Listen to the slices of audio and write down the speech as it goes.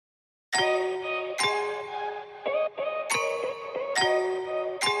Okay,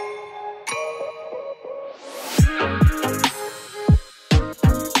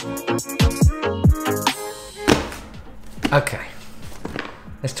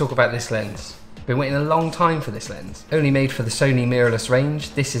 let's talk about this lens. Been waiting a long time for this lens. Only made for the Sony mirrorless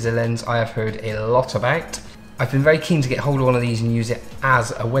range. This is a lens I have heard a lot about. I've been very keen to get hold of one of these and use it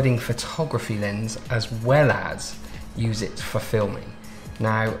as a wedding photography lens, as well as use it for filming.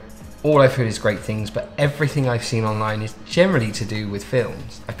 Now, all I've heard is great things, but everything I've seen online is generally to do with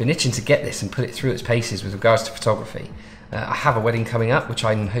films. I've been itching to get this and put it through its paces with regards to photography. I have a wedding coming up, which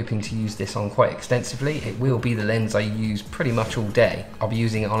I'm hoping to use this on quite extensively. It will be the lens I use pretty much all day. I'll be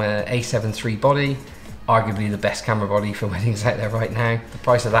using it on an A7 III body, arguably the best camera body for weddings out there right now. The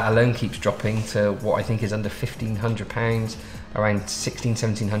price of that alone keeps dropping to what I think is under £1,500, around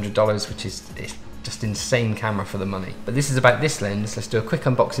 $1,600–1,700, which is just insane camera for the money. But this is about this lens. Let's do a quick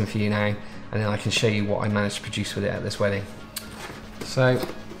unboxing for you now, and then I can show you what I managed to produce with it at this wedding. So,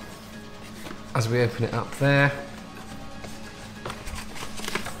 as we open it up there,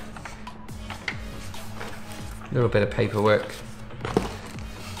 a little bit of paperwork,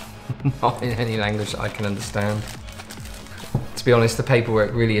 not in any language that I can understand. To be honest, the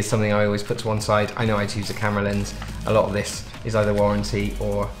paperwork really is something I always put to one side. I know how to use a camera lens. A lot of this is either warranty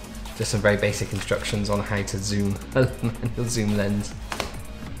or just some very basic instructions on how to zoom a manual zoom lens.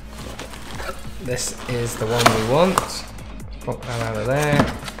 This is the one we want. Pop that out of there.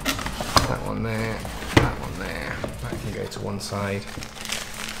 That one there. That one there. That can go to one side.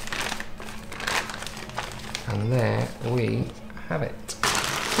 And there we have it.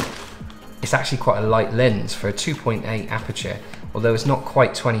 It's actually quite a light lens for a 2.8 aperture, although it's not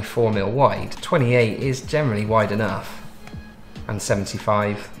quite 24mm wide. 28 is generally wide enough, and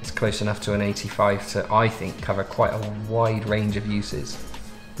 75 is close enough to an 85 to, I think, cover quite a wide range of uses.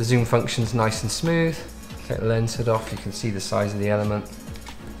 The zoom function's nice and smooth. Take the lens hood off, you can see the size of the element.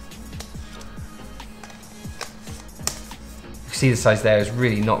 You can see the size there is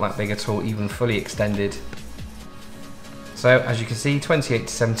really not that big at all, even fully extended. So as you can see, 28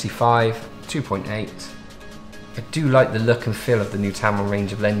 to 75, 2.8. I do like the look and feel of the new Tamron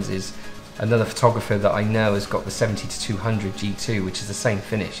range of lenses. Another photographer that I know has got the 70 to 200 G2, which is the same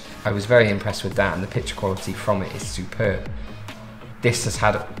finish. I was very impressed with that, and the picture quality from it is superb. This has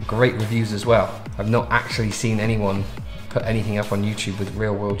had great reviews as well. I've not actually seen anyone put anything up on YouTube with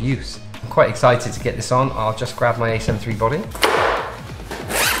real world use. I'm quite excited to get this on. I'll just grab my A7 III body.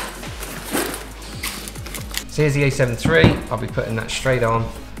 So here's the A7 III, I'll be putting that straight on.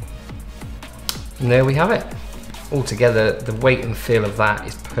 And there we have it. Altogether, the weight and feel of that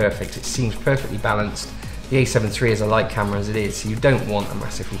is perfect. It seems perfectly balanced. The A7 III is a light camera as it is, so you don't want a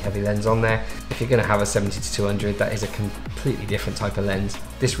massively heavy lens on there. If you're gonna have a 70 to 200, that is a completely different type of lens.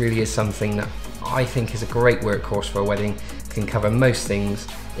 This really is something that I think is a great workhorse for a wedding. It can cover most things.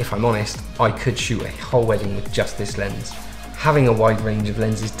 If I'm honest, I could shoot a whole wedding with just this lens. Having a wide range of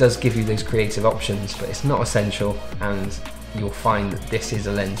lenses does give you those creative options, but it's not essential, and you'll find that this is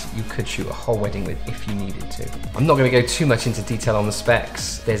a lens you could shoot a whole wedding with if you needed to. I'm not going to go too much into detail on the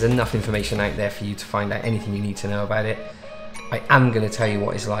specs. There's enough information out there for you to find out anything you need to know about it. I am going to tell you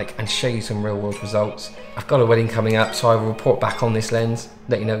what it's like and show you some real world results. I've got a wedding coming up, so I will report back on this lens,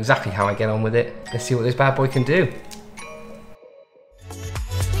 let you know exactly how I get on with it. Let's see what this bad boy can do.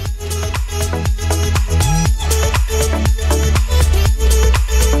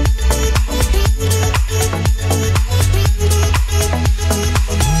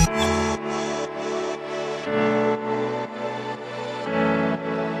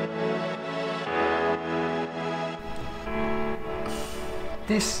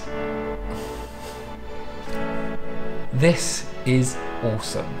 This is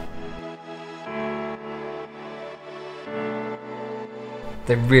awesome.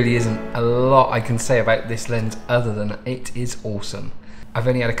 There really isn't a lot I can say about this lens other than it is awesome. I've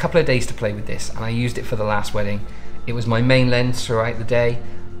only had a couple of days to play with this, and I used it for the last wedding. It was my main lens throughout the day.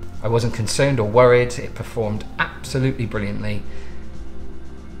 I wasn't concerned or worried. It performed absolutely brilliantly.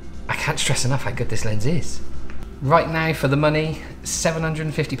 I can't stress enough how good this lens is. Right now, for the money,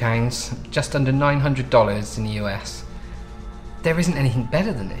 £750, just under $900 in the US. There isn't anything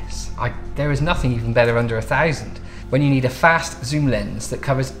better than this. There is nothing even better under $1,000. When you need a fast zoom lens that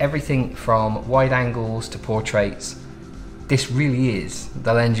covers everything from wide angles to portraits, this really is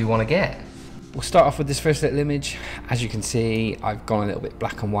the lens you want to get. We'll start off with this first little image. As you can see, I've gone a little bit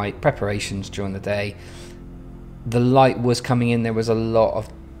black and white, preparations during the day. The light was coming in, there was a lot of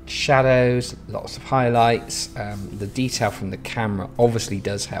shadows, lots of highlights. The detail from the camera obviously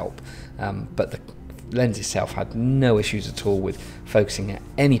does help, but the The lens itself had no issues at all with focusing at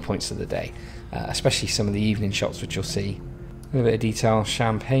any points of the day, especially some of the evening shots, which you'll see. A little bit of detail,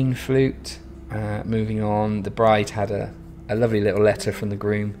 champagne flute. Moving on, the bride had a lovely little letter from the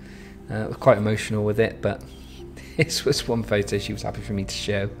groom. Was quite emotional with it, but this was one photo she was happy for me to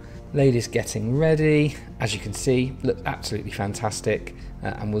show. Ladies getting ready, as you can see, look absolutely fantastic.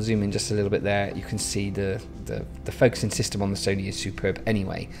 And we'll zoom in just a little bit there. You can see the focusing system on the Sony is superb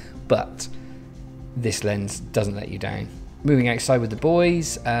anyway, but this lens doesn't let you down. Moving outside with the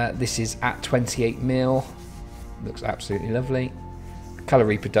boys, this is at 28mm, looks absolutely lovely. Colour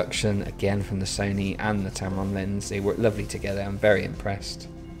reproduction again from the Sony and the Tamron lens, they work lovely together. I'm very impressed.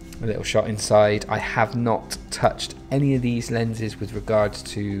 A little shot inside. I have not touched any of these lenses with regards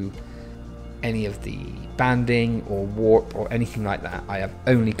to any of the banding or warp or anything like that. I have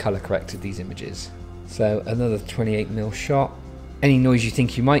only colour corrected these images. So another 28mm shot. Any noise you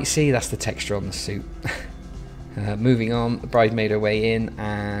think you might see, that's the texture on the suit. Moving on, the bride made her way in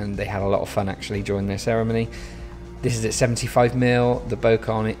and they had a lot of fun actually during their ceremony. This is at 75mm, the bokeh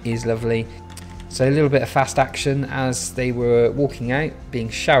on it is lovely. So a little bit of fast action as they were walking out, being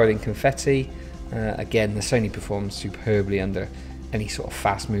showered in confetti. Again, the Sony performs superbly under any sort of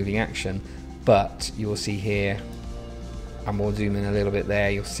fast moving action, but you will see here, and we'll zoom in a little bit there,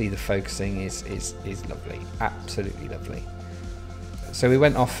 you'll see the focusing is lovely, absolutely lovely. So we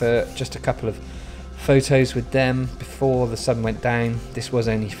went off for just a couple of photos with them before the sun went down. This was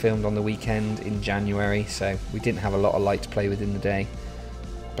only filmed on the weekend in January, so we didn't have a lot of light to play with in the day.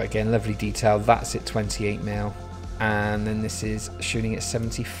 But again, lovely detail. That's at 28mm, and then this is shooting at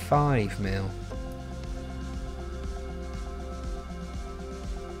 75mm.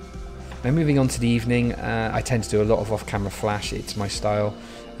 Now moving on to the evening, I tend to do a lot of off-camera flash, it's my style.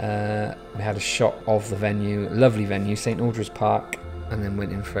 We had a shot of the venue, lovely venue, St Aldred's Park, and then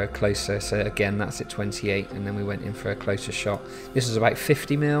went in for a closer, so again that's at 28, and then we went in for a closer shot. This was about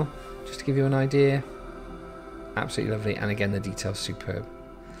 50mm, just to give you an idea. Absolutely lovely, and again the detail's superb.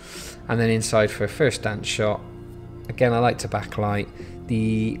 And then inside for a first dance shot. Again, I like to backlight.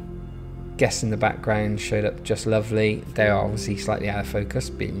 The guests in the background showed up just lovely. They are obviously slightly out of focus,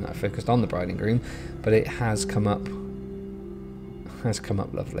 being that I focused on the bride and groom, but it has come up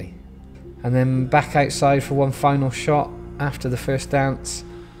lovely. And then back outside for one final shot after the first dance.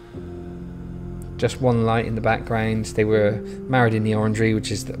 Just one light in the background. They were married in the orangery,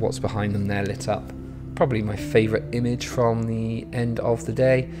 which is what's behind them there, lit up. Probably my favourite image from the end of the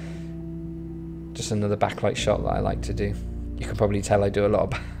day. Just another backlight shot that I like to do. You can probably tell I do a lot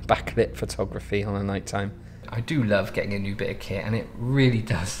of backlit photography on a night time. I do love getting a new bit of kit, and it really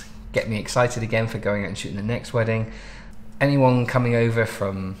does get me excited again for going out and shooting the next wedding. Anyone coming over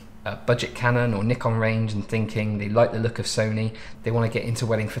from a budget Canon or Nikon range and thinking they like the look of Sony, they want to get into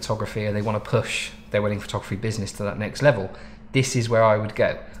wedding photography, or they want to push their wedding photography business to that next level, this is where I would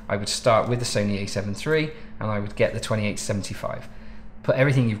go. I would start with the Sony A7iii and I would get the 28-75. Put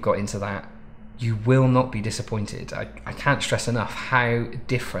everything you've got into that. You will not be disappointed. I can't stress enough how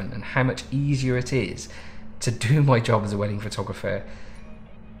different and how much easier it is to do my job as a wedding photographer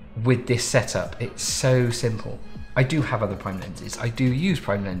with this setup. It's so simple. I do have other prime lenses. I do use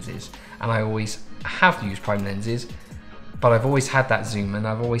prime lenses, and I always have used prime lenses, but I've always had that zoom, and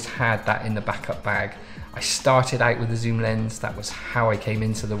I've always had that in the backup bag. I started out with a zoom lens. That was how I came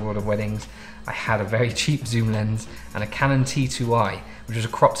into the world of weddings. I had a very cheap zoom lens and a Canon T2i, which was a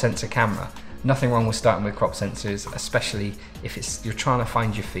crop sensor camera. Nothing wrong with starting with crop sensors, especially if you're trying to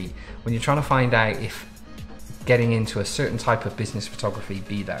find your feet. When you're trying to find out if getting into a certain type of business photography,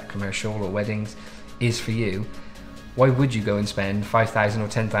 be that commercial or weddings, is for you, why would you go and spend 5,000 or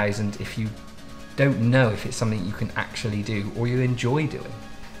 10,000 if you don't know if it's something you can actually do or you enjoy doing?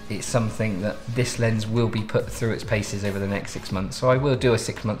 It's something that this lens will be put through its paces over the next 6 months. So I will do a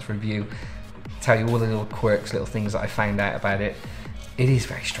 6-month review, tell you all the little quirks, little things that I found out about it. It is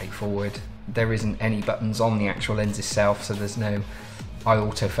very straightforward. There isn't any buttons on the actual lens itself, so there's no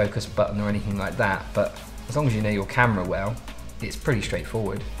autofocus button or anything like that, but as long as you know your camera well, it's pretty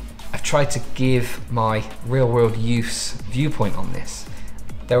straightforward. I've tried to give my real-world use viewpoint on this.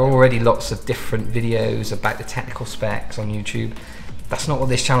 There are already lots of different videos about the technical specs on YouTube. That's not what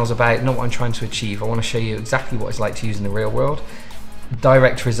this channel's about, not what I'm trying to achieve. I want to show you exactly what it's like to use in the real world.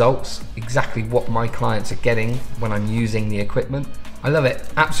 Direct results, exactly what my clients are getting when I'm using the equipment. I love it,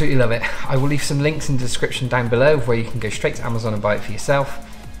 absolutely love it. I will leave some links in the description down below where you can go straight to Amazon and buy it for yourself.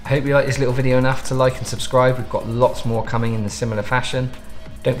 I hope you like this little video enough to like and subscribe. We've got lots more coming in a similar fashion.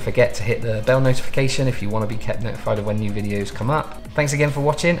 Don't forget to hit the bell notification if you want to be kept notified of when new videos come up. Thanks again for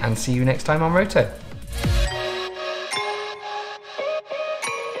watching, and see you next time on Roto.